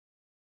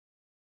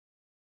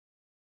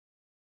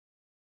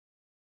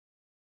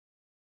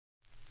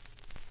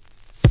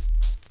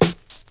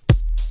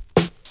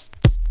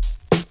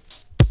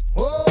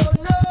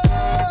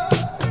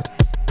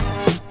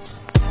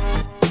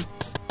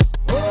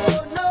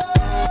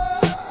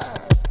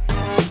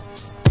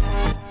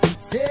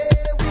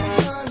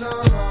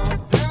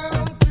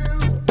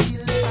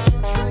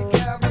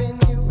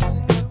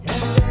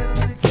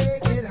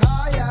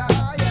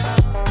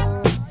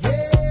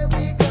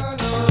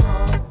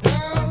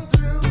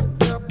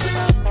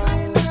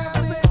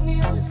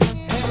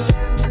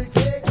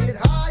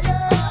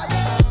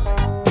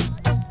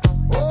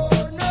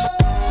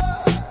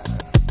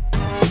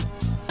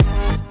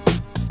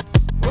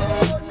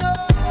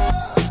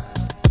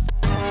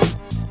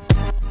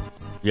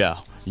Yo.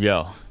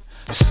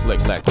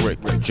 Slick like Rick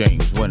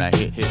James when I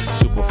hit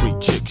super freak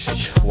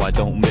chicks. Oh, I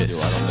don't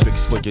miss.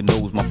 Fix for your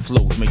nose, my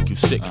flows make you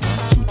sick.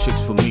 2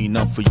 chicks for me,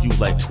 none for you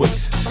like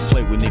Twix.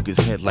 Play with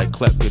niggas' head like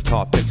cleft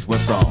guitar picks.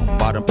 Went from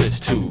bottom pitch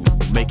to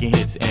making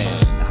hits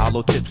and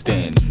hollow tips,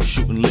 then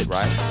shooting lips.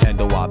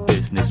 Handle our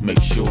business,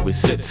 make sure it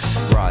sits.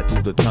 Ride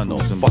through the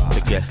tunnels and fuck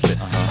the guest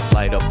list.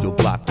 Light up your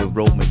block with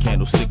Roman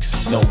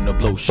candlesticks. Known to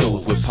blow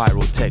shows with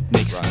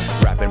pyrotechnics.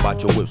 Rapping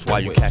about your whips while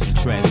you catching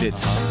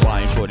transits.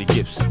 Buying shorty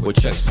gifts with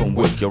checks from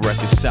Wick. Your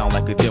records sound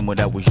like a demo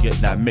that was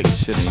yet not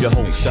mixed. Your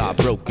whole shot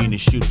broken, it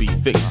should be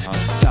fixed.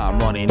 Time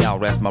running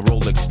out as my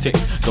Rolex tick.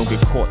 Don't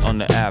get caught on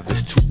the Ave,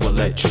 it's too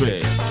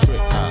electric.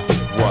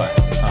 What?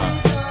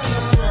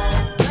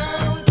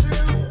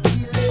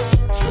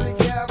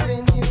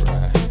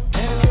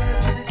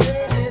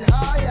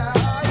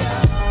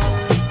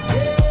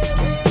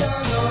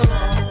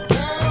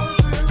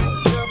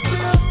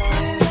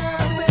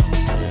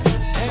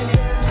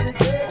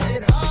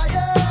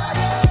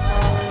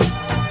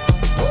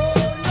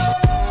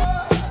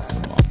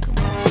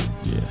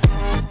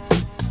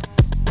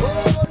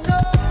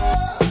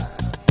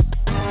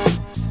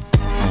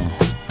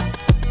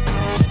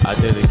 I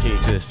dedicate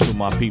this to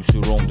my peeps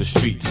who roam the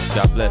streets.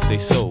 God bless their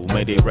soul,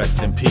 may they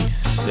rest in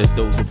peace. There's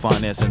those who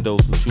finance and those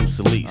who choose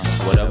to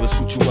lease. Whatever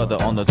suits you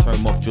other on the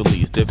term of your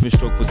lease. Different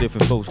stroke for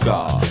different folks,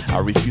 God. I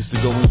refuse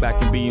to going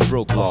back and being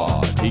broke,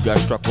 Lord. He got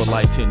struck with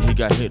light 10, he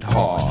got hit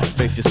hard.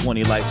 Fakes his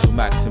 20 life to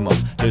maximum.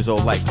 His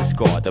old life is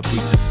scarred. The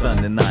preacher's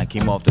son and 9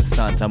 came off the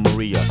Santa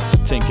Maria.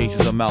 10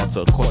 cases of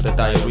Malta, caught the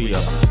diarrhea.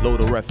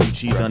 Load of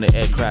refugees on the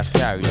aircraft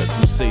carriers.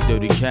 Who say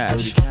dirty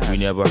cash? We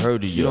never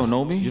heard of you. You don't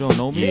know me? You don't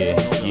know me?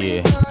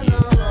 Yeah.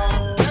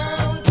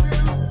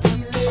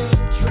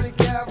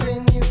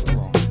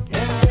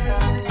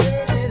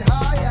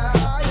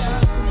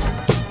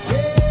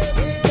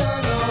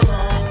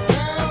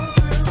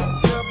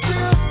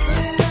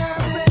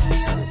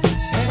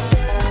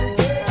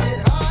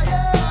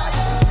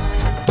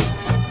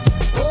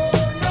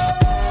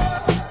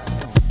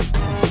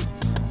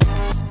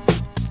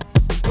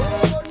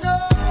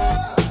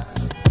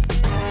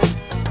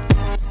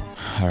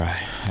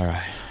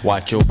 Alright.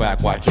 Watch your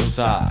back, watch your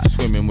side.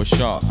 Swimming with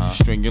sharks,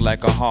 string you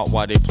like a heart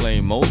while they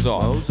playing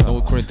Mozart.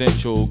 No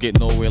credential, get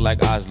nowhere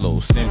like Oslo.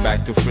 Send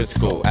back to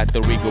Frisco at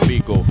the Rico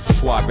Bigo.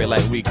 Swab it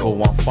like Rico,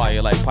 on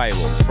fire like Pyro.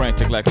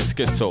 Frantic like a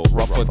schizo,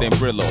 rougher than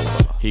Brillo.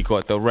 He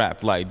caught the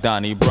rap like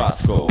Donnie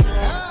Brasco.